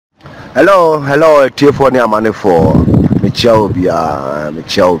Hello, Tiffany Amanefo. Michael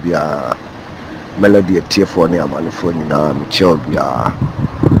Melody Tiffany Amanefo,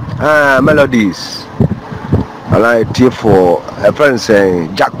 Michael. Melodies. I like Tiffo, a friend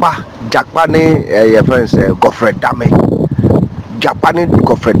saying Jakpa, a friend saying Godfred Dame. Japani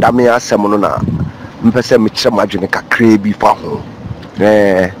Godfred Dame as Semonona. Mpese Michel Majunika Craby for home.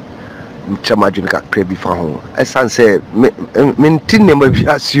 Michel Majunika Craby for home. As I say, Mintin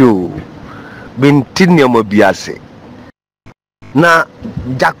Bias you. Mintin Biase. Na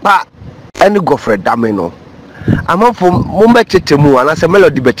Jakpa any Godfred Dame no. I'm up for Mumbetemu and I say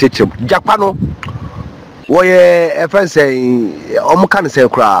Melody Betchem. Japano. Why a friend saying, Omukan say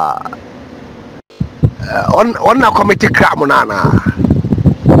cry. On a committee cramonana.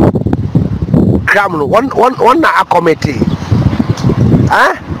 Cramon, one a committee.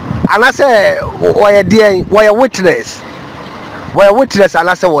 And I say, why a dear, why a witness? Why a witness, and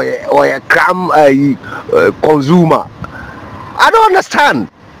I say, why a cram consumer. I don't understand.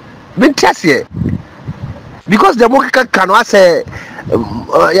 Been tested. Because the Moka can say,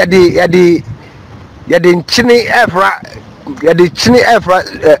 yadi chini efra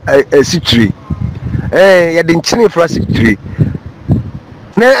sitri yadi chini efra sitri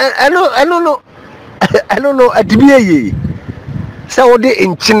I don't know adibiye so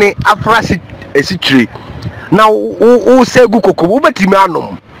de chini afra sitri now who say good koko ubetimi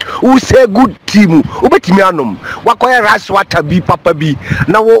anom who say good team ubetimi anom wakoya rice water bi papa bi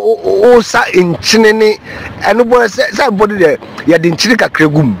na wo sa chini ni eno boy say body there yadi chini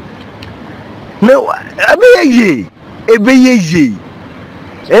kakregum. No, ebeye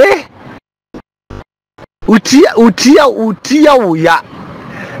utia uya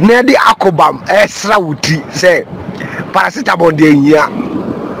na de akobam esra uti say paracetamol de nya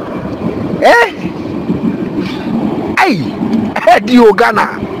di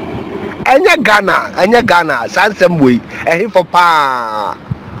Ghana enya Ghana sansem we for pa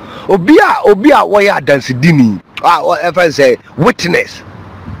obi a wo ya dance dini friend say witness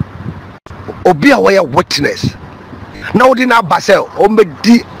obi a waya witness na odi na base o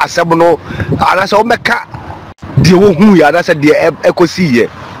medi asem no anase o meka de wo hu ya anase de ekosi ye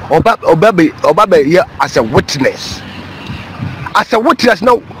oba be ye as a witness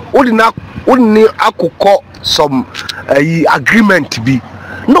now odi ni akukọ some agreement bi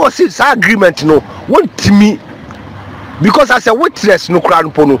no see agreement no want me because as a witness no kra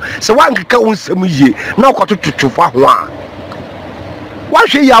no no se wan keka wonsem ye na okotototo fa ho a why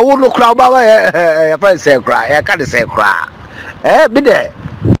she ya wo no kra ba ya friend say kra ya ka de say kra be there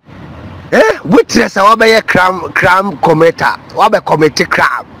witness a be crime committer wa be committee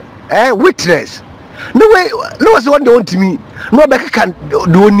crime witness no way no was one don't me no be can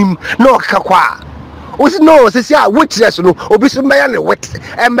do nim no ka kwa o si no se say witness no obi so me ya ne wit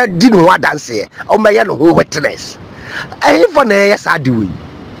e me di no adanse o me ya no witness for na yes ade we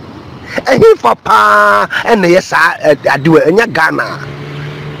for pa and yes ade we enya Ghana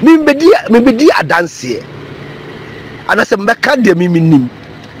me bedi adanse ana se mbeka de me nim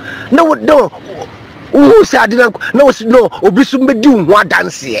no who say adina no obi so mbedi ho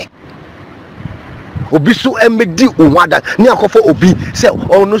adanse obi so embedi ho adanse ni akofo obi say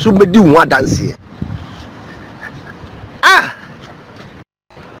ono so mbedi ho adanse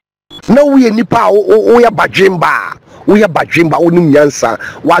no we nipa o ya badwemba onim yansa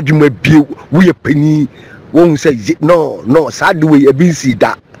wadwuma bie we pani won say no sad way e bin si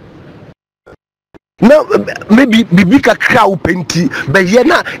da no maybe bibi kakra wo penti be ye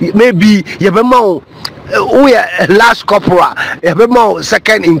na maybe ye be ma o we last corporal ye be ma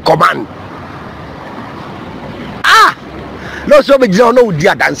second in command no so be jina no di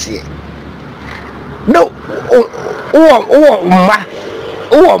adanse no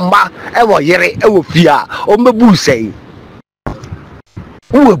o ma e wo yere e wo fia o mebu sei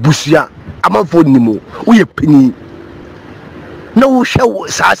wo busia amanfo nimo wo ye pani na wo hwe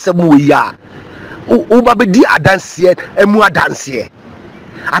sa asem wo ya wo ba be di adanse emu adanse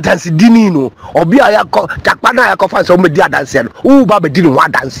dini no obi a yakọ Jakpa na yakọ fa so me di adanse no wo ba be di no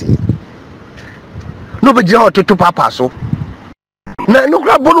adanse no be jina ototo papa so na no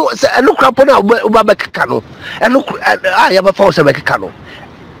krabo no wo ba be keka no ya ba fa so be keka no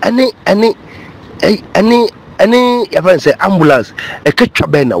any your friend say ambulance e ka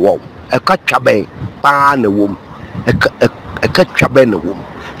twabe na wo e ka twabe pa na wo e ka twabe na wo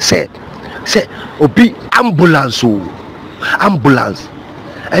say obi ambulance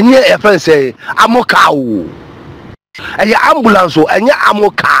enye your friend say amoka o enye ambulance o enye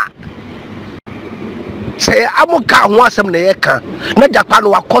amoka say amoka ho asem na yeka na Jakpa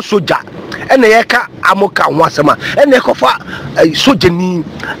no wakọ soja ena yeka amoka ho asem a ena ekofa soja ni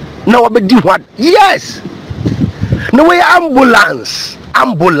na wabedi ho. Yes, no way ambulance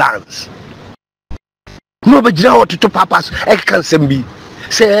no be jina to papas e kan sem bi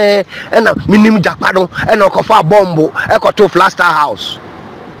say ena minim Jakpa no ena okofa bombo ekoto Plaster House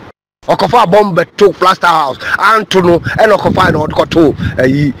okofa bomb to Plaster House Antono ena okofa no okoto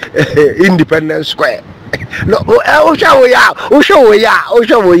Independence Square. No, o show ya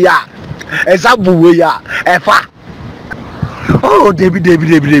ezabu ya efa. Oh, David.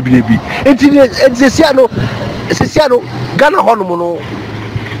 It's Sesiano Ghana honomo.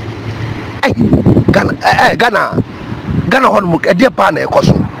 Ghana honomo e dey pa na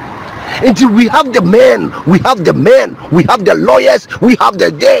ekoso. Until we have the men, we have the lawyers, we have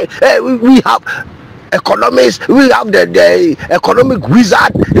we have economists, we have the economic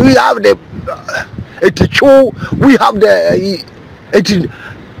wizard, we have the we have the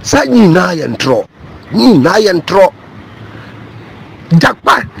Sanyi na yentro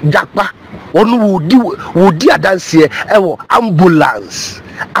Jakpa onu wodi adanse ewo ambulance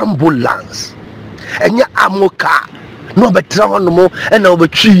enya amoka no betra hono ena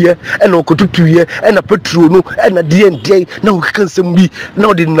obetwiye ena okotutuye ena petrol no ena die na okansem bi na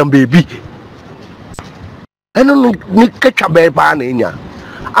odi number bi ena no ni ketwa be ba na enya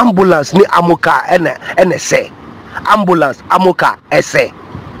ambulance ni amoka ena se ambulance amoka ese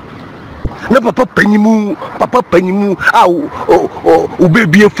na papa panyimu o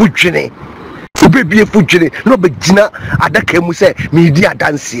bebie fudwene no begina adaka mu say me di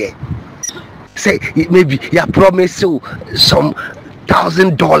adanse say maybe you promise you some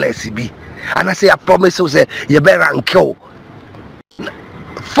 $1,000 bi and I say I promise you say you better rank 4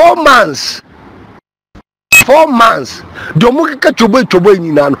 months domu ka chobo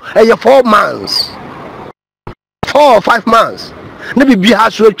nyina no e 4 months 4 or 5 months na bibi ha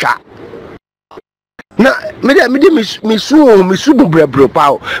so twa na me misu brebro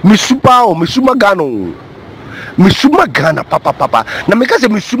pa misuma Ghana papa na me ka se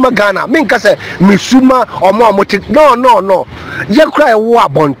misuma Ghana me nka se misuma omo no ye kra wo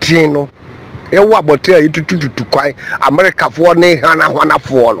abonten no e wo abonten tututu kwai America fo ne hana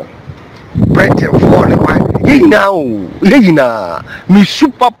fo no Britain fo ne kwai yina misu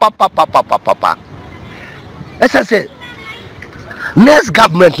papa esa se next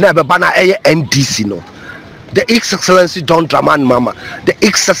government na be bana NDC no the Excellency John Dramani Mama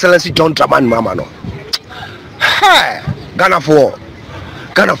no hey Ghana for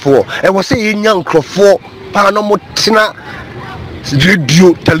e was say nyankrofo pa no motina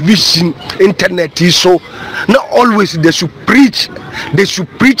radio television internet so not always they should preach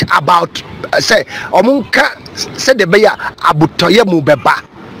about say omunka say the beya abutoye mu beba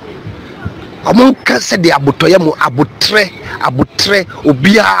amonka se de abotoye mu abotre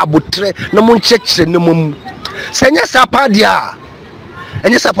obia abotre na mon chekire ne mum senya sapa dia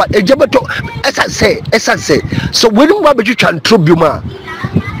enya sapa ejebeto esa say so when mu abetwa ntrobium a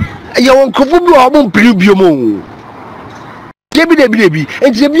ye won krofu bi o mo mpiri biom o debi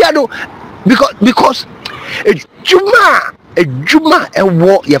enti bia do because ejuma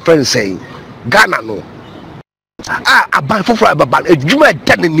ewo ye friend say Ghana no aban foforo ababan ejuma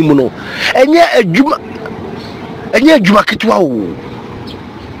edan nimu no enye ejuma ketwa o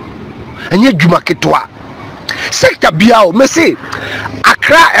enye ejuma ketwa sector bia o me say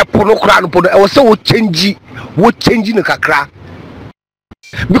Accra epono kra no podo e wo say wo change ne kakra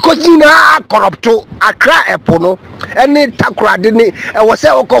because you na corrupto Accra epono ene takra de ne e wo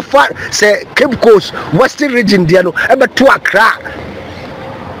say wo ko fa say Cape Coast Western region dia no e beto Accra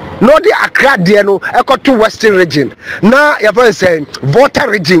no the Accra there no to Western region na your friend say Volta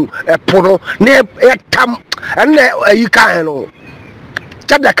region pono ne tam and you can no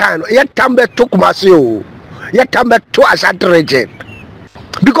tada kan ye tam be to Kumasi o ye tam be to Ashanti region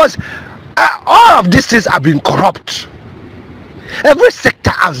because all of these things have been corrupt. Every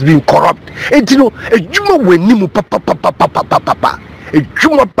sector has been corrupt. And you know ejuma wenimu papa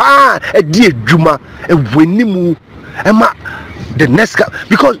ejuma pa di ejuma wenimu ema the next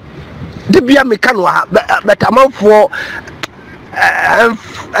because the bia mekano but amount for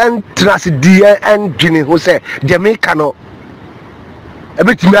and trasidi and gini who say the mekano a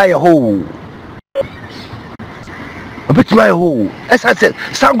bit me aye ho as I said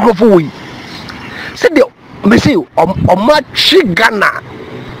some growth we said the me say omachi Ghana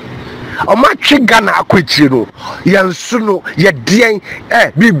akwetire no yansu no ye den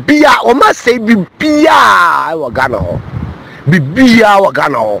bibia o ma say bibia wa Ghana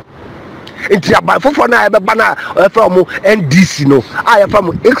ho Into a by for na bana from NDC no. I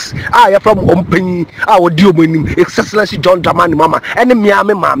from X, I from Ompany, our dear winning, Excellency John Dramani Mama, and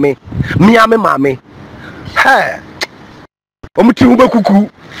Miami Mame, Miami Mame. Hey, Omuti Hubakuku,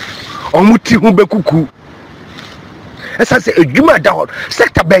 Omuti Hubakuku. As I say, a Juma down,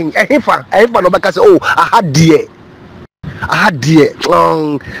 sector bang, a heifer, no back. Oh, I had dear. A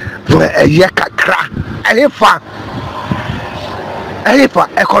yaka cra, a heifer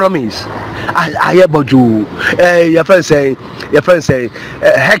economies. I hear about you. Your friend say,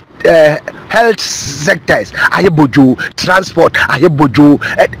 health sectors. I hear about you. Transport. I hear about you.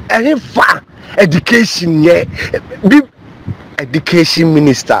 A heifer education. Yeah, education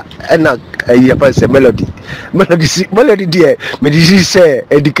minister. And your friend say melody, dear. Medicine say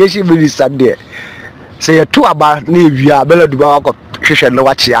education minister there. Say you two about Nivia, melody about Christian no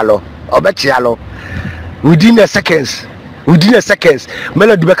watch yalo or bet yalo within a seconds.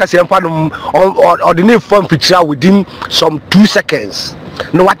 Melody because you find or the name form picture within some 2 seconds.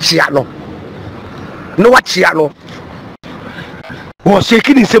 No watch yalo. Was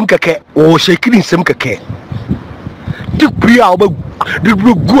shaking in some keke. Took the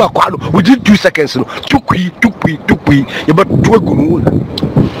go within 2 seconds. Too quick. You but 2 good.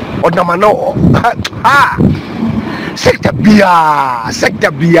 Or no, sector beer,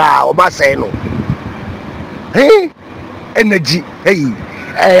 or Marcelo. Hey, energy, hey,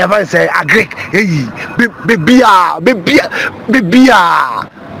 I say, agree, hey,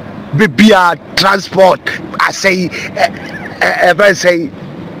 beer, transport. I say, if I say,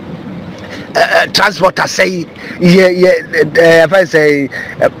 transport. I say, if I say,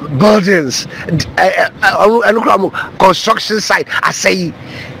 buildings, construction site. I say,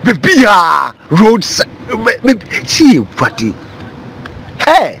 beer, roads, cheap, party.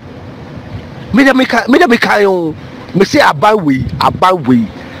 Hey, me say abawi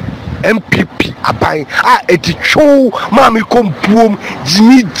MPP abai eti show mami kompuom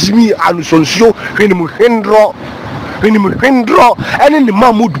Jimmy anusonsio henimu hendro ene ni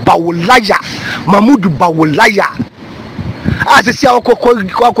Mahmoud Bawolaya asisi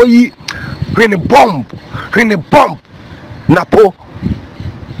akoko yi heni bomb napo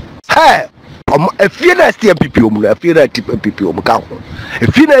hey efie na MPP omu efie na MPP omu ka ho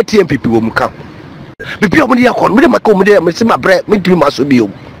efie na MPP omu ka ho bibi omu dia kono me maka omu dia me se mabre me dimi maso bi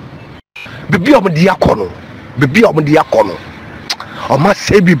omu bibi omu dia kono o ma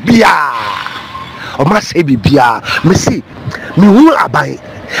se bibia me see me hu aban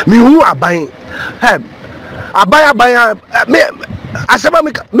hey aban me asema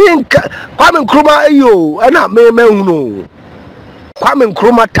me Kwame Nkrumah ayo na me hu no Kwame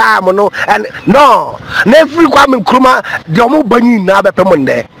Nkrumah time no and no every Kwame Nkrumah de omo banyi na be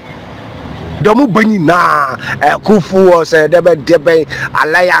pemonde de omo banyi na kufu say debe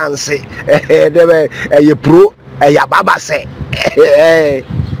alliance debe ye pro ya baba say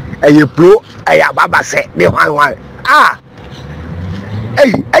ye pro ya baba say me wan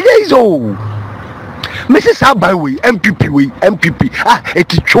hey so Mrs. Abai MPP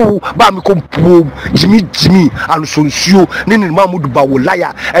eti cho ba me kompuom Jimmy anusonsio ne Mahmoud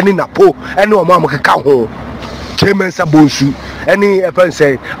Bawolaya ene napo ene o mamu keka ho chairman sabonsu ene friend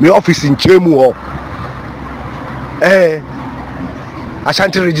say me office in chemu ho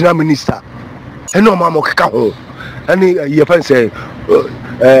Ashanti regional minister ene o mamu keka ho ene ye friend say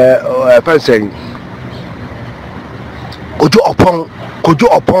kojo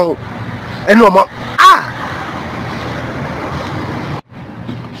opon ene o mamu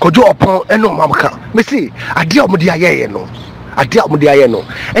kojo opon eno mamka me see ade omde aye no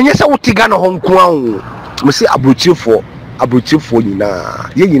enye se wotiga no honko awu me see abrochifo nyina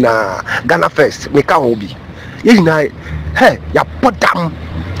ye nyina Ghana first me ka ho bi ye nyina ya podam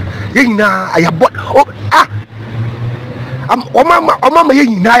ye nyina ya bod o mama ye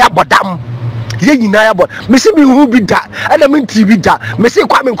nyina ya bodam me see me hu bi da ana me TV da me see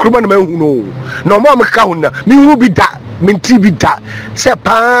Kwame Nkrumah na me hu no na o mama ka hu na me hu bi da minti bi da se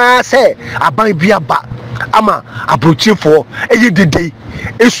pa se aban bi aba ama abrochifo eye dede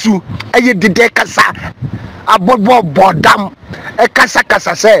esu eye dede kasa abobo bodam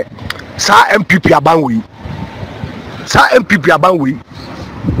kasa se sa MPP aban wi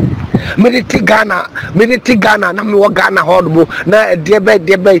Mediti Ghana na me wo Ghana hodbo na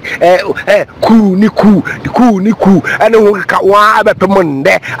debe ku ni ku ene wo ka wa be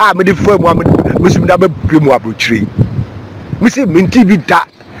pemonde me di famu me sum da be premu abrochire me say minti bi da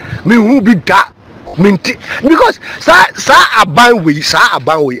me hu bi da minti because sa aban we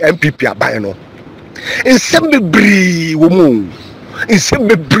MPP aban no nsem bebre wo mu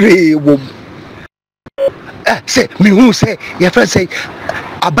say me hu say your friend say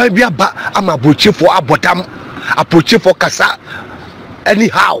Ababia ba ama broche for abodam approach for kasa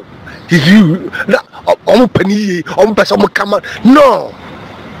anyhow na omo pani omo person mo kama no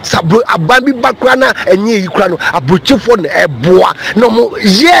sabro ababi bakra na enye yikra no approach for na eboa no mo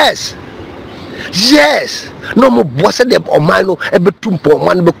yes no mo boss de oman no ebetum po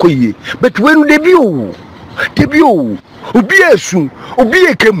oman be koyie but when debi o obi esu obi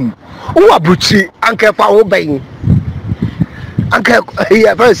ekemu o abrochi anka fa ho ben anka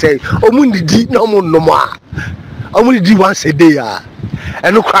ya fa say omundidi no mo no mo a omundidi once a day a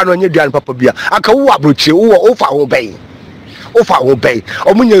eno kra no nye duan papa bia anka wo abrochi wo fa ho ben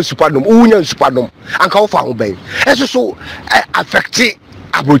omunya nsupanom wunya nsupanom anka wo fa ho ben eso so affect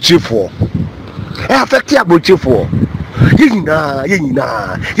abrochifo affect abrochifo yina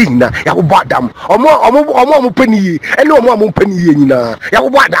ya wo badam omo pani ene omo pani yina ya wo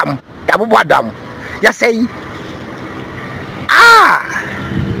badam ya say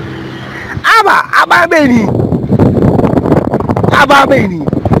aba beni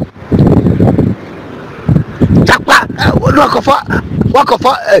Jakpa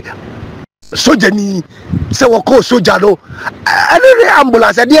wakofa sojani se wako soja no ene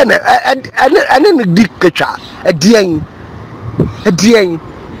ambulance ene di ketwa edien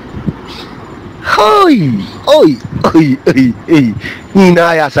oi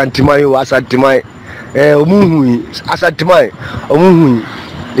nina ya santimai omuhui asantimai omuhui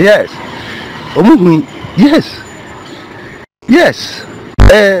yes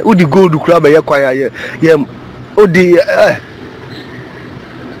udi gold club ye kwaya ye odi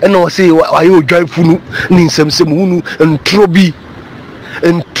eno say why you join funu ni nsem hunu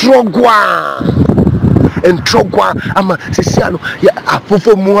entrogwa ama sisi ano ya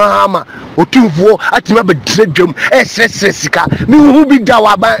afofo mu ama otumfo atima be dredwam esresre sika mi hu bi da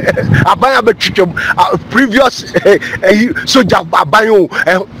wa aban abetwetwam previous soja aban o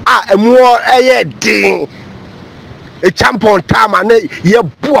emu eye din a champion time na ye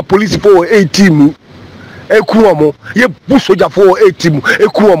bu police for 18 ekuomo ye bu soldier for 18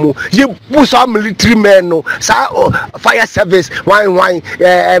 ekuomo ye bu some military men no sa fire service wine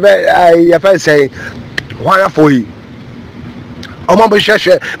ye fa say why for you omo be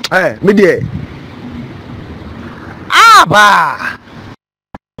hwehwe me de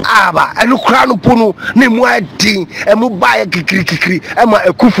aba enu kra no pono na mu adin emu bae kikiri ema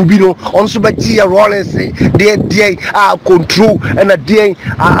ekufu bi no onso be ti ya rollins de control na de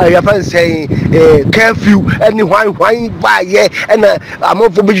ya fan say curfew any hwan bae na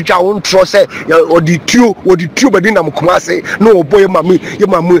amofo be twitwa won tro say odi tuo be na mkoma say na oboye mamu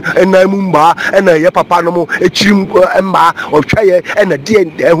na mu mba na ye papa no mo echirim mba otwa ye na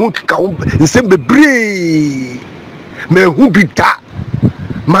de ehu ka nsem bebre me hu bi da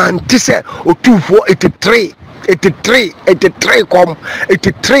man tise otufo 83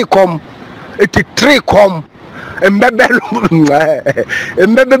 kom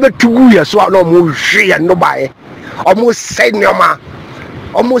embebe tugu ya so no mo hwe ya no bae omo senioma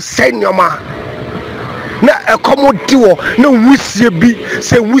na ekomodiwo na wusie bi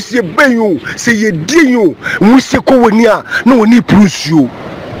se wusie benyo se yedinyo wusie ko woni a na woni prusio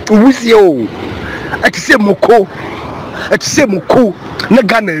wusie o atise moko na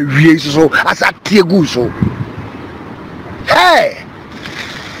Ghana wie so asatie gu so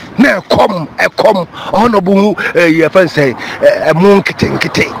na ekom honorable ye fan say emu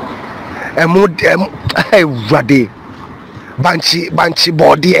nkete emu rade banchi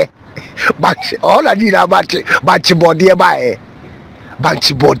bodie banchi all I did about banchi bodie bae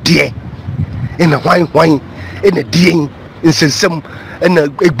banchi bodie in a wine in a ding insensem and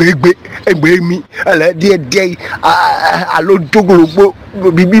egbe mi ala de alo dogolobo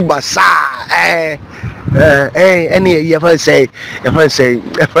bibi basa any ye fa say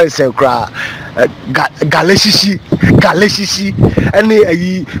kra galesisi any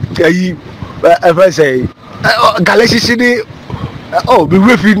ayi fa say galesisi ni be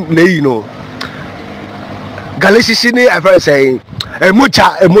refi na you know galesisi ni fa say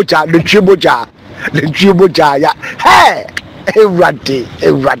emocha the triboja ya erade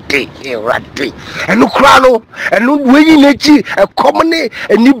enu kra no enu weyi nechi ekomne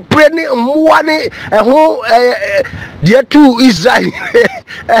eni brene muane eho dia tu Israel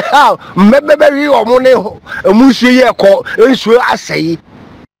how mebeberi omone emusu ye ko ensu asei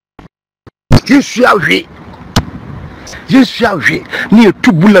Yesu ahwe ni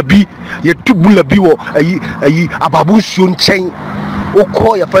etubula bi wo ayi ababu nsuo nchen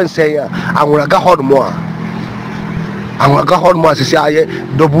okọ ya fanse ya anwuraga hodmo anwaga hon mo asese aye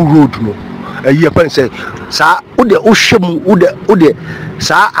double road no ayi pen say sa ude ohwem ude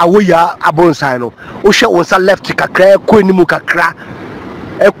sa awoya abonsan no ohwe wonsa left kakra ko animu kakra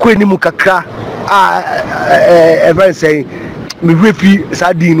ekweni mu kakra everyone say me refi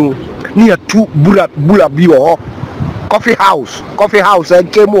sadino ni atu bula bi o coffee house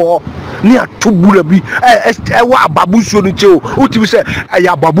and kemo ni atu bula bi wa babusuo no cheo utimi say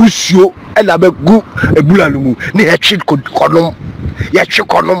ya babusuo e na be gu ebula no mu ni etwi konom ya twi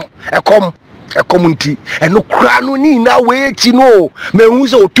konom ekom nti eno kura no ni na we ti no me hu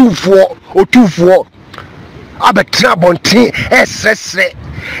say otufuo abetra bontin esresre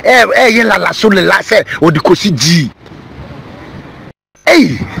ye la so le la se odikosi ji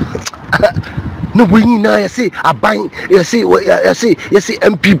no we ni na say aban you say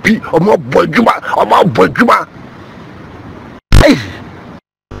MPP omo bodjuma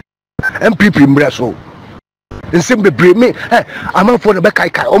MPP mreso nsem bebre me amanfo no be kai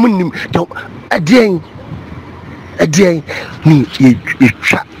omo nim adien ni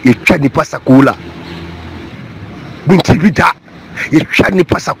etwa ni pasakula bintivida etwa ni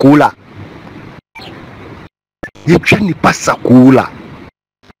pasakula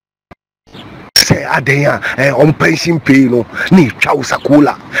se adenya on pension pay no ni etwa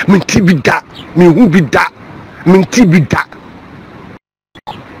usakula mintivida mi hu bida mintivida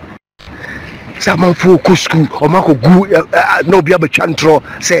Saman for school or Marco Goo no be able chantro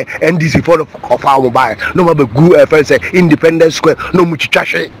say NDC for of our mobile no matter goo say Independence Square no much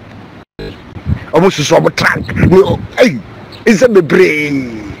trash almost so track no hey it's a bebre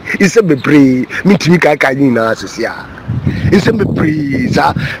meet me na sia it's a bebre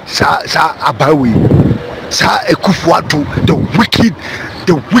sa abawi sa ekufuatu the wicked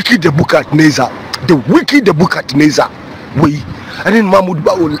the book at Neza we and in Mahmoud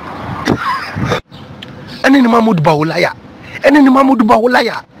Baul and Mahmoud Baulaya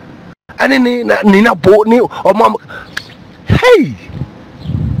and Nina Bo ni or Mam hey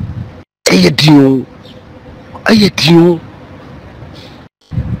ayetio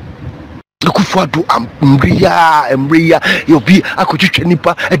Kufuadu Mbria you be akuchiche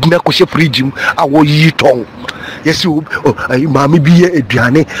nipa edina koshe fridge awo yiton yes you mami bi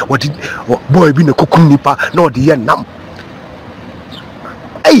eduane what boy bi na kokun nipa na ode ye nam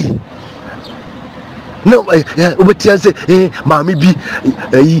hey no obetia say mami bi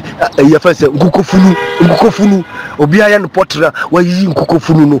ya fa say nkukofunu obi aya no potra wa yi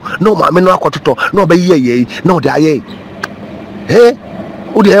nkukofunu no mami no akototo no be ye no de aye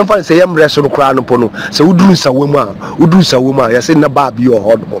udi emfa say yam reso no kra no pono say uduru sawemu a ya say na ba bi o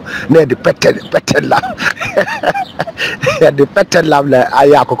hodo na de petel la ya de petel la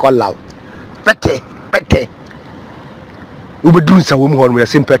aya akoko la pete ubeduru sawemu hono ya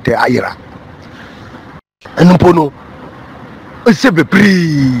say pete ayira enu pono sembe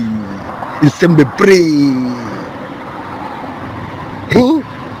pri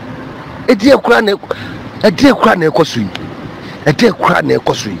edi akura na ekosu ete kura na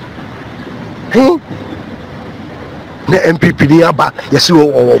ekosui na MPP ni aba yesi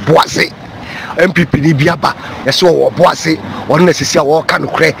wo boase MPP ni bi aba yesi wo boase on na sisi a wo ka no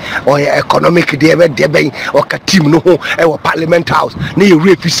kre o economic de ben o ka team no ho e wo parliament house na ye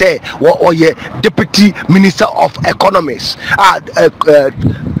refi say wo ye deputy minister of economics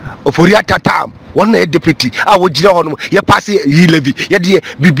oforiata tam one deputy wo jira hono ye pass yi levy ye de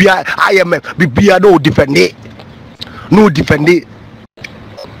bibia IMF bibia no defend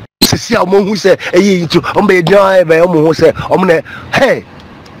sisi a mo hu se eyi ntu o be dia be o mo hu se o mo ne hey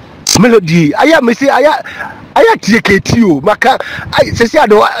melody aya me say aya TKT o maka sisi a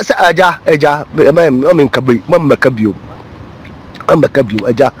do aja o men kabi mamma kabio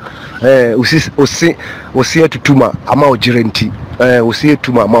aja osi atutuma ama ogire nti osi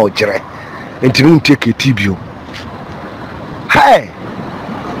atutuma ama ogire nti no TKT bio hey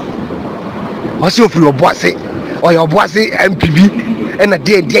wasi ofri oboase oyo boase MPB ena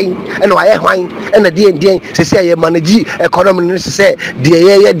den ena waye hwan ena den sese aye manage economy no sese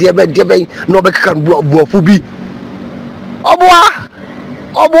de be no be kan buafu bi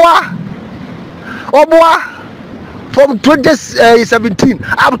oboa from 2017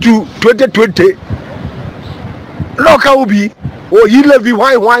 up to 2020 local ubi o yi levy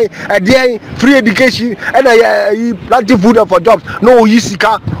hwan den free education ena yi plenty food for jobs no yi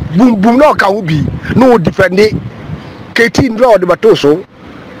sika boom no ka ubi no defend it 18 law de batoso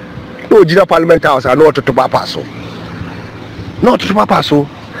no jira parliament house no to papa so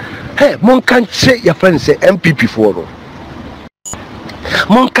hey mon kan che ya friend say MPP for no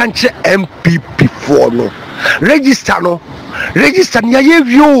mon kan che MPP for no register ya ye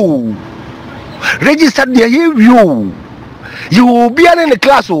view you be in the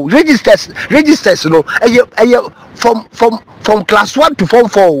class o registers no from class 1 to form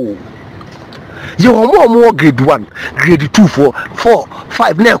 4 You are more grade 1, grade 2, 4,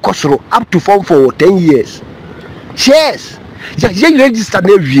 5, now cosro up to form for 10 years. Yes. You register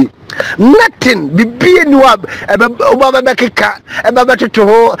every nothing. Be new up. Obama Kika, Ebaba to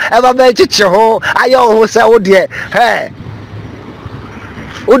ho, Ebaba Chicho, I always say, oh dear, hey.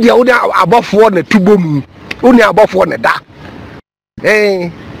 Oh dear, above one, two boom, only above one, that.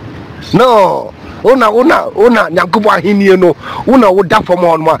 Hey, no. Una nyankupo ahini no una woda from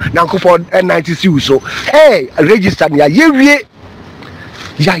on ma nyankupo N96 so hey register ya yewie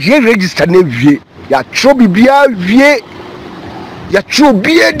ya register na wie ya tro bibia wie ya tro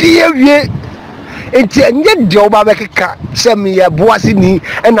bia di wie enti enye de oba bekeka se me ye boase ni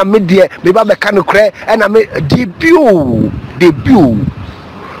na me de me ba beka no kre na me debut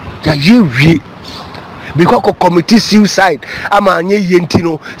ya yewie because committee suicide ama anye yenti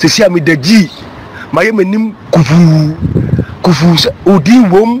no se sia me daji my menim kufu udi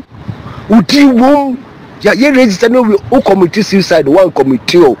wom ya register no o committee suicide one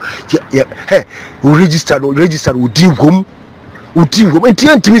committee o ya he o register udi wom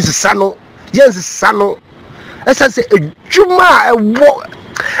enti mi sano yes sano esa se ejuma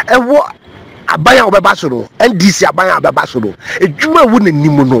ewo abaya obeba so no ndc abaya obeba so no ejuma wo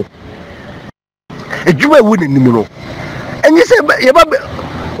nanim no enye se ye ba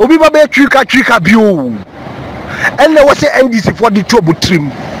obi ba be twika bio enne wo se ndc for the trouble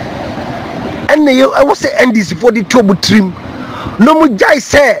trim enne ye wo se ndc for the trouble trim no mu jai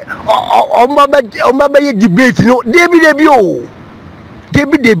se o ma ba ye debate no debi o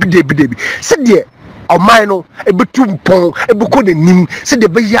debi se de o man no e betu mpon e be ko nanim se de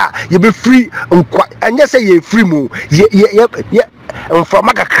be ya ye be free nkwa anya se ye free mu ye from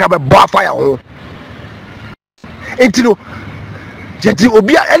akaka be bo fire ho entino jeti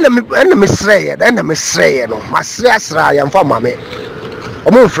obi ena me sreye no masre asra ya mfa mame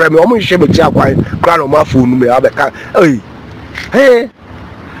omo frɛ me omo hye me tia kwan kra no ma phone me abeka hey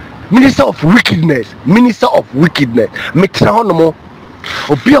minister of wickedness me tra ho no mo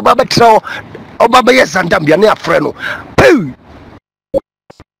obi oba betra oba be yesandam bia na afrɛ no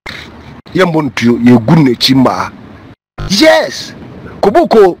ye mbontuo ye gu na chimba yes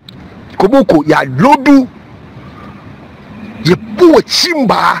koboko ya lodu ye po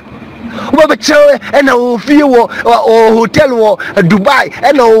chimba oba chewe ena o fie wo hotel wo Dubai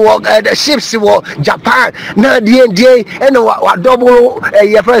ena wo the ships wo Japan na die ena wa double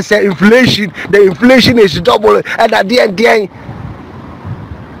your friend say inflation the inflation is double and at the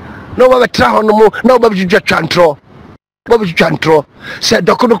no ba tra hono mo no ba jwa chantro say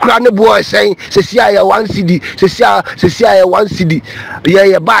dokono kra ne boy say sia ya 1 cedi sia ya 1 cedi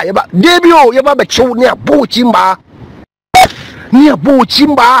ye ba debi o ye ba be chew ne abo chimba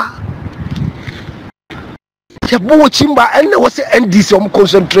and was NDC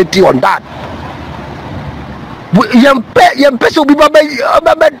concentrating on that. Yampe so be baba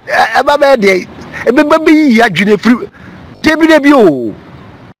baby ya june free debi o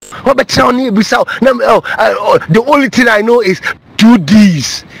what be tell me be so the only thing I know is 2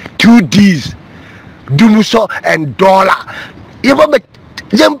 Ds dunuso and dollar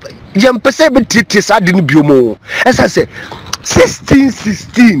yampe say be titi sa didn't be mo as I say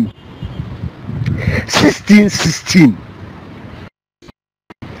 16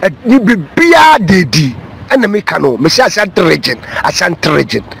 ni bibia dedi and me kano me Ashanti region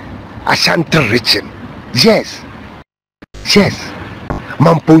yes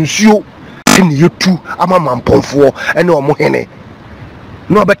mamponsio in you2 ama mamponfo and no mo hene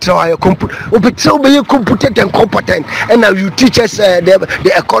no better I be competent and competent and now you teach us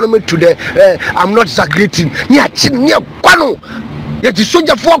the economy to the I'm not exaggerating near kwano yet the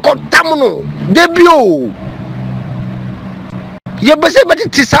soldier for contamono debut ye be say but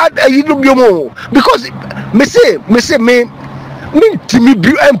it is hard you know because me say me timi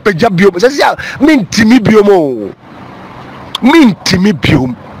bio empeja bio say me timi bio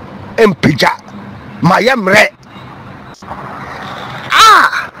empeja mayamre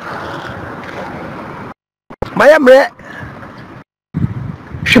mayamre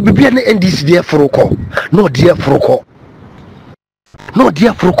should be an NDC there for no dear froko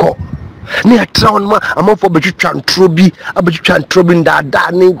ni atron ma amafo beju twantrobi abeju twantrobi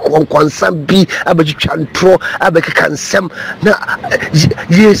ndada ni kwansambi abeju twantro abekeka nsem na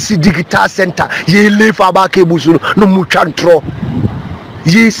yes digital center ye lefa abaka ebusu no mu twantro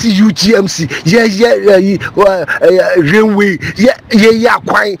yes UGMC ye railway ye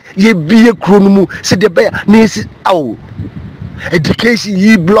akwan ye biye kronumu se de be na esi awo education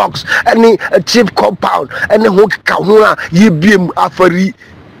ye blocks any cheap compound any ho ka ho a ye biem afari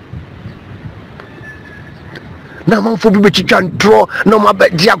na manfo bi betwitwa ntro na ma be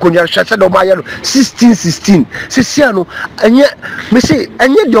dia akonya hwese do ma ye no 16 sesia no enye me say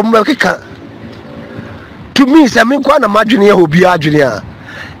enye de mo keka to me say me kwa na madwene ye obi adwene a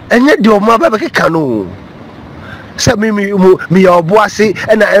enye de mo ba keka no say me ya obo ase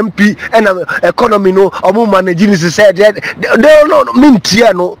na MP na economy no omo manage ni say no me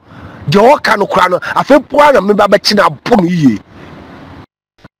ntia no de o ka no kra no afepo na me ba chi na bo no yie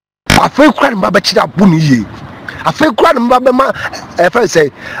afepo na me ba chi na bo no yie afepo na me ba ma efe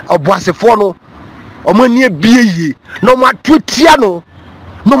say obo asefo no omo ni ebie yie no ma tu tia no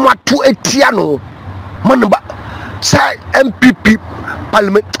no ma tu etia no man ba say MPP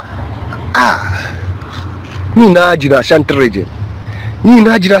parliament ni na jina Ashanti region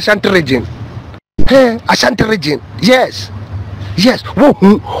Ashanti region yes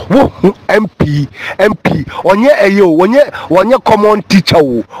wo MP onye eyo onye common teacher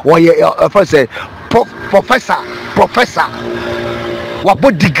wo oye say professor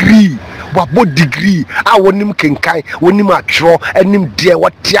wabo degree a wonim kenkan wonim atro enim de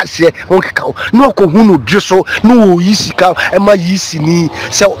watiase wonkeka no ko hunu dweso no yisika ema yisini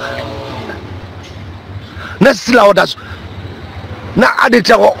so na sila odas na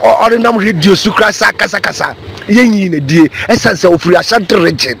adeta ordinary radio sukra kasa yenyi ne die essence of Ashanti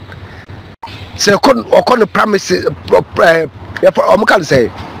region se okon promises can say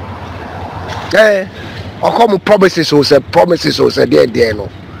okon promises o say there no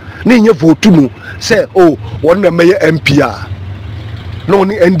na nye vote mu say oh won na meye MP a no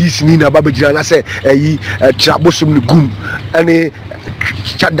ni NDC ni na babajira na say yi trabosum ni gum ani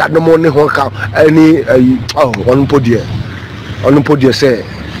chada no mo ne ho ka ani on podie say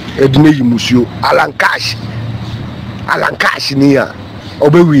edine yi musuo alankash ni ya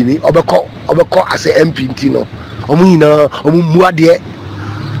obewi ni obeko as MP ntino omu nyina omu muade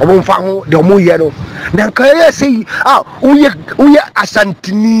omu fa ho de omu ye no na ka ye say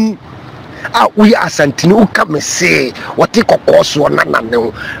uye asantini uka me say wati kokoso na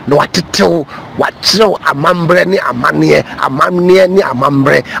no watetew wakyerɛw amambre ni amamne ni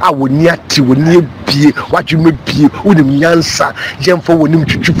amambre woni ati woni bie wadwuma bie wonim nyansa yemfo wonim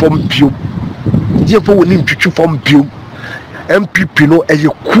twitwufom bio MPP no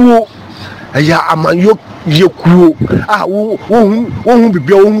eyekuo eya amanyo yekuo wo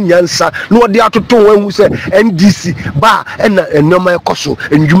bibia wo nyansa no de atoto wo se NDC ba na enoma ekoso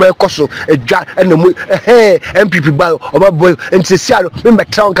enjuma ekoso edwa na mu MPP ba obaboy ntsesia no me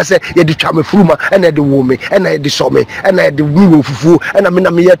metra on ka se ye de twa me furuma na de wo me na ye de so me na ye de wo fufu na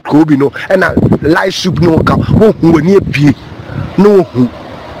me ye kobi no na live soup no ka wo hu ani apie no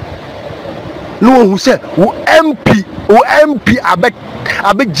hu se wo MP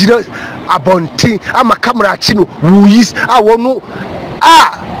abejira abonti ama camera chi no wuyis wono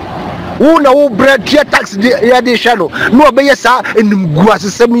wo na wo bread tia tax ya de hwa no obeye sa enimgu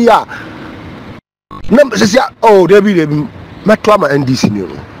asesem ya na sesia debi meto ama NDC ni no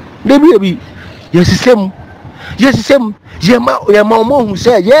debi yesisem ye ma mo hu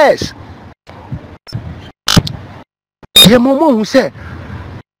say yes ye mo hu say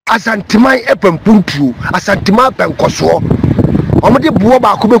asantiman epempuntu asantiman penkoso omode buo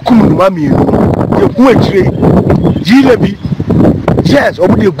ba ko bekum no mami no ye hu akire yile bi yes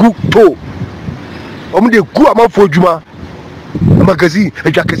omode gu to omode gu amafo djuma magazine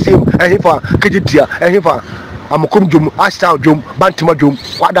ejakesem ehifa kejetia ehifa amokom djum ashtown djum bantima djum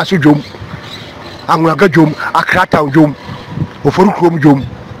kwadaso djum anwaga djum akrata djum oforukrom djum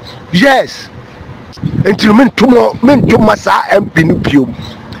yes entirement men sa MP no piom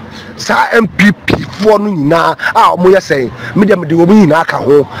sa MPP for no nyina omo yesen me de omo nyina aka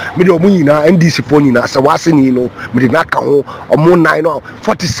ho me de omo nyina NDC for nyina sa wase ni no me de na aka ho omo 9 no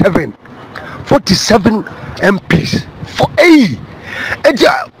 47 MPs for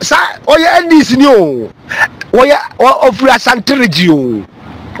sa oye NDC ni oye of Ashanti region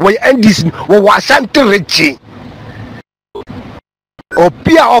oye NDC wo Ashanti region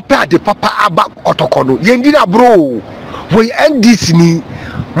opia de papa aba otokono yendi na bro we NDC ni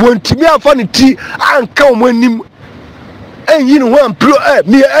wontimi afa ne ti anka omanim enyi no ho ampro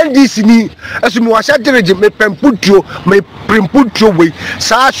me NDC ni asumi Ashanti region me pemputuo me premputuo we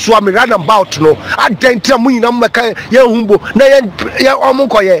sa so me run about no adentra mu nyina mmeka ye humbo na ye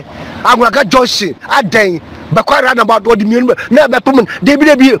omonkoye agwaka Johnson aden bakwa run about what the mienu na be pum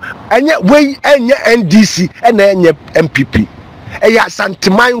debi enye we enye NDC na enye MPP eya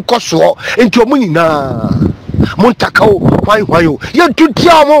santiman nkoso enti omu nyina montakao hwan ye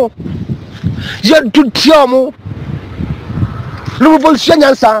tutia mo no fo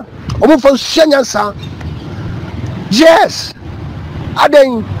nyansa omo fo nyansa yes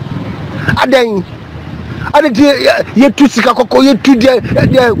aden ade ye tu sika kokko ye tu de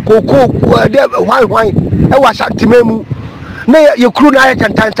koko de hwan e wa santimemu na ye kru na ye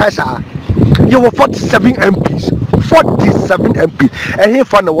tantan sa ye were 47 MPs 47 MPs and he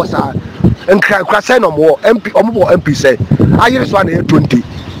found was and cry say no more MP MP say ayer so na 20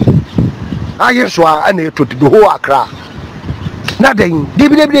 ayer so na 20 the whole Accra na den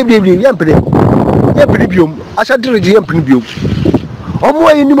debi yempede biom asante reji yempede biom omo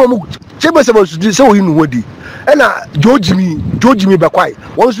ayi ni mo chebe se bosudi se oyi nu wadi e na jojimi be kwai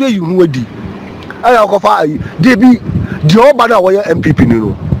won so ayi nu wadi aya ko fa debi di oba na wo ye MPP ni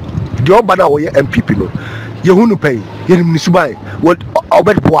no di oba na wo ye MPP no ye hunu pay ye ni subai what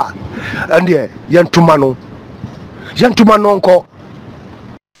obed boa and yentuma no nko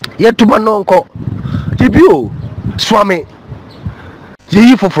debi o swami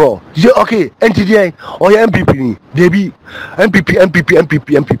ye foforo ye okay entity or MPP ni debi MPP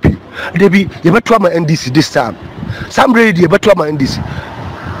debi ye beto ama NDC this time some ready ye beto ama NDC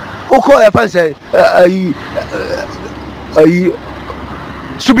oko e fa say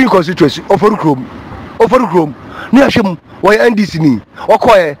Subin constituency oforu krom ni ahwem wo NDC ni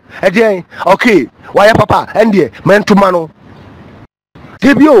oko e dey okay wa ya papa ende mentuma no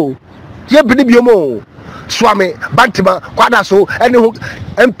debi o ye bini biomo swami bantima kwada so ene ho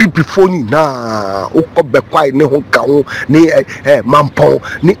MPP phone na ukọ kwai ne ho ka ho ni mampon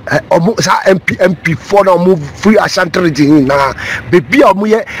ni omo sa MP for na omo free ashantrity na bebi omo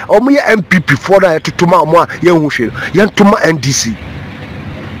ye MPP for na tutuma omo a ye hu hwe ye ntuma NDC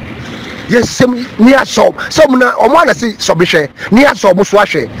yes sem ni aso some na omo na se sobehwe ni aso omo so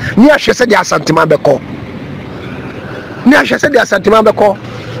ahwe ni ahwe se de asantima beko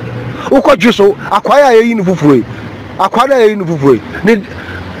uko juso akwaya ye ni fufure ni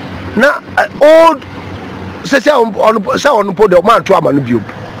na old se on po de man to ama no bio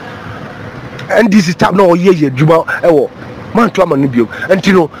NDC tab no ye djuma ewo man to ama no bio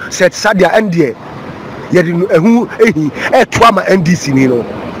entino set sadia ende ye di ehu ehi to ama NDC ni no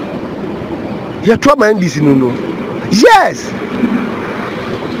ye to ama NDC no yes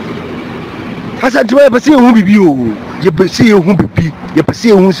asa tuma pese ehu bibi o ye pese ehu bibi ye pese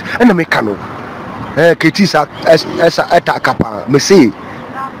ehu na me kano keti sa esa eta kapa me say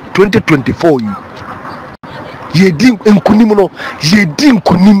 2024 ye di nkunim no ye di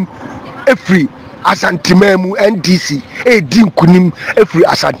nkunim efri asantimemu NDC di nkunim efri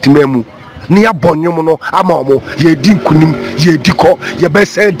asantimemu ni abonyum no ama omo ye di nkunim ye di ko ye be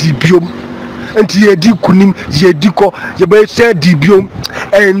say di biom enti ye di kunim ye di ko ye be say di biom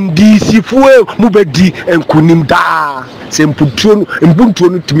NDC fuwe mu be di nkunim da se mpuntuo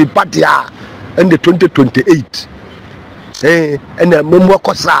no timi party a and the 2028 ena memo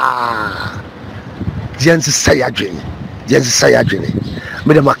kosa jensi sayadwen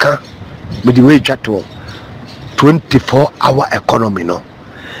me de maka me de we twato 24-hour economy no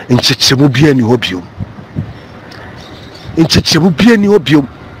nchechemu bia ni hobiom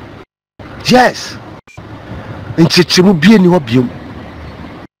yes nchechemu bia ni hobiom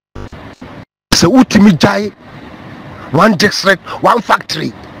se utimi jai one district one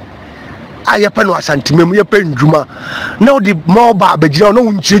factory ayepa no asantimem yepa ndwuma na odi moba abegina no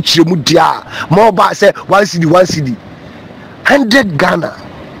nchechemu dia moba say 1 cedi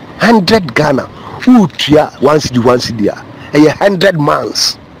 100 Ghana utia 1 cedi a 100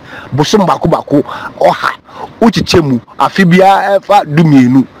 months bosum bako oha uchichemu afibia efa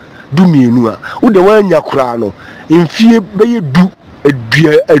dumienu a ude wanya kura no mfie beye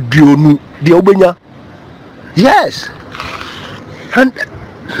aduonu de obenya yes and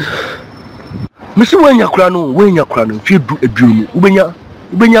misi wanya kura no mfie aduonu ubenya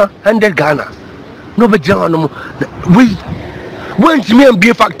 100 Ghana no be jama no we went me and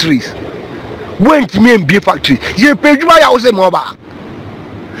be factories ye pe djuma ya ose moba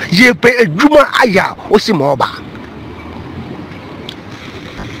ye pe djuma aya ose moba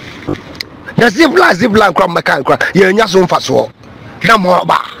na zipla kwa makan kwa ye nya so mfaso na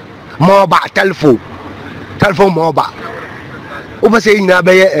moba telephone moba o ba se ina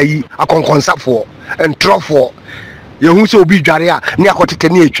be ye ayi akonkonsafo entrofo ye hu se obi dware a ne akotete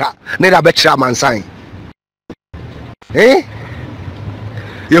ne etwa ne da be kira mansan ye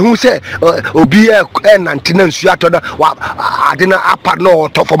hu se obi nantena nsu atoda ade na apa no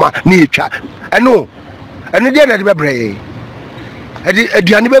tofoma ne etwa eno de na de bebre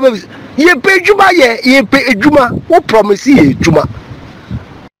aduane bebe ye pe edwuma wo promise ye edwuma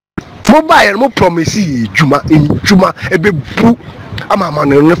mobile mo promise ye edwuma ebebu ama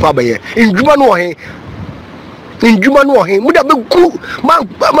no fa be ye edwuma no he muda be gu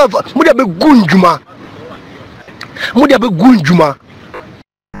muda be gu ndwuma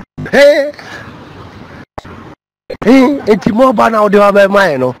enti mobile na ode wa be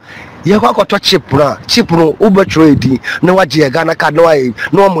mai no ye kwa koto chip no ube trade na waje Ghana card no ai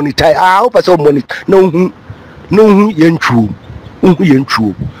no monetize o person monitor no hu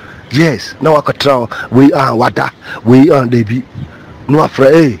yentwu yes na wakotra we wada we debi no afra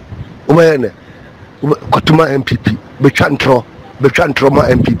o me kotuma MPP betwa ntro ma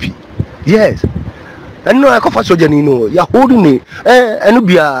MPP yes and no akofa soja ni no ya hold ni enu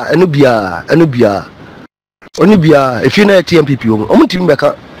bia oni bia if you na TMPP omutimi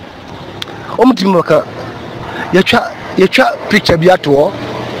beka ya twa picture bi ato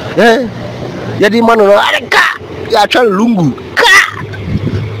ya di mano no areka ya twa lungu ka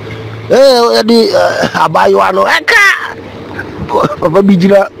ya di abayo ano eka papa bi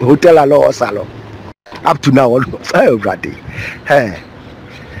jira hotel alo osalo up to now already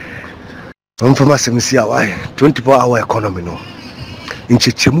mfama semisi awa 24-hour economy no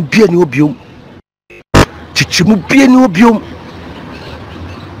nchechemu bia ni obiom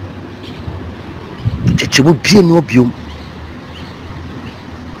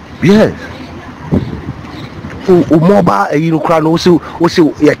yes o mobile you kra no so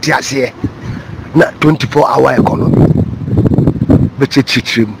yeti ase na 24-hour economy but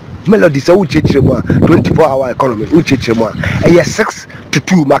chichim melodies a chichim 24-hour economy chichim e 6 to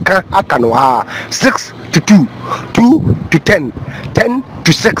 2 maka akano ha 6 to 2 2 to 10 10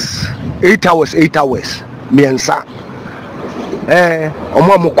 to 6 8 hours miensa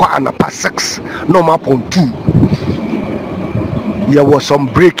omo amukwa anapa 6 no mapon 2 there was some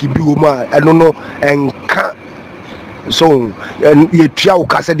break bi o ma eno no enka so ye tua o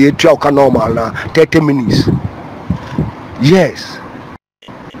ka se de tua o ka normal na 30 minutes yes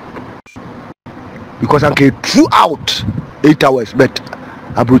because I'm throughout 8 hours but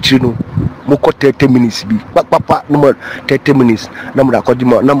abrochino moko 30 minutes bi papa no 30 minutes na mo da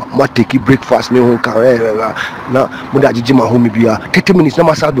kodima na ma take breakfast me ho ka na mo da jijima ho me bia 30 minutes na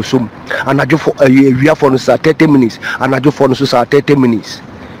ma sa do som anajo for ewia for no sa 30 minutes anajo for no so sa 30 minutes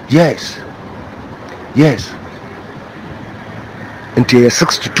yes until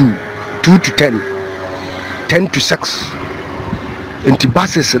 6 to 2 2 to 10 10 to 6 until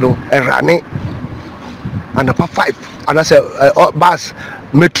buses no erane and upper 5 and I say bus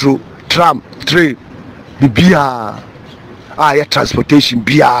metro tram train bibia yeah transportation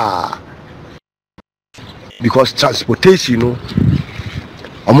bia because transportation no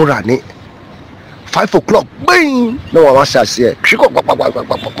omurane 5 o'clock bing no one was say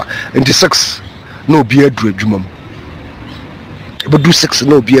into 6 no be adwuma but do 6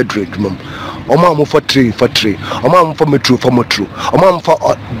 no be adwuma omam for train omam for metro omam for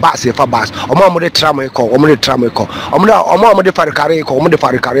bus for bus omam de tram ko omam de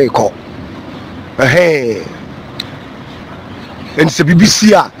farikare ko and se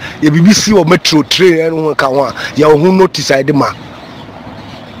BBC BBC or metro train enu ka ho ya hu notice ide ma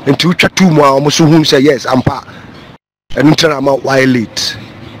enti utwa tu mu a omo so hu say yes ampa enu tena ma violate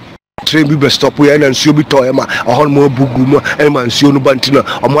train bi be stop we na nsuo bi to e ma ohon mo bugu mo e ma nsuo no bantina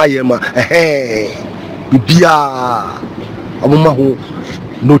omo aye ma bibia omo ma ho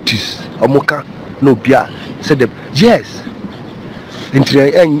notice omo ka no bia say them yes enti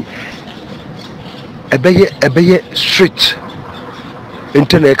ebeye street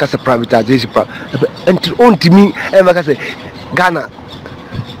internet ka se privatization enti ontimi e ma ka se Ghana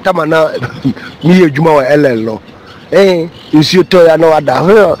tamana mi ejuma wa LL no nsuo to ya no ada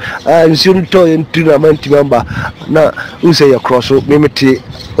nsuo to ya ntina manti member na unse ya cross me mete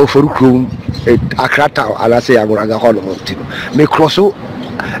oforukrom akrata ala se ya goraga ho no ntino me cross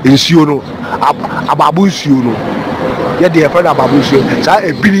nsuo no ababu nsuo no ya de friend ababu nsuo sa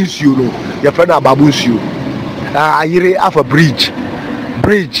ebiri nsuo no ya friend ababu nsuo ayire afa bridge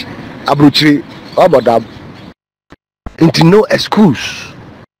abrochire obodam into no excuse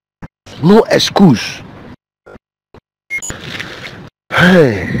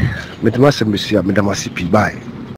Hey, medamasi misia medamasi pi bye.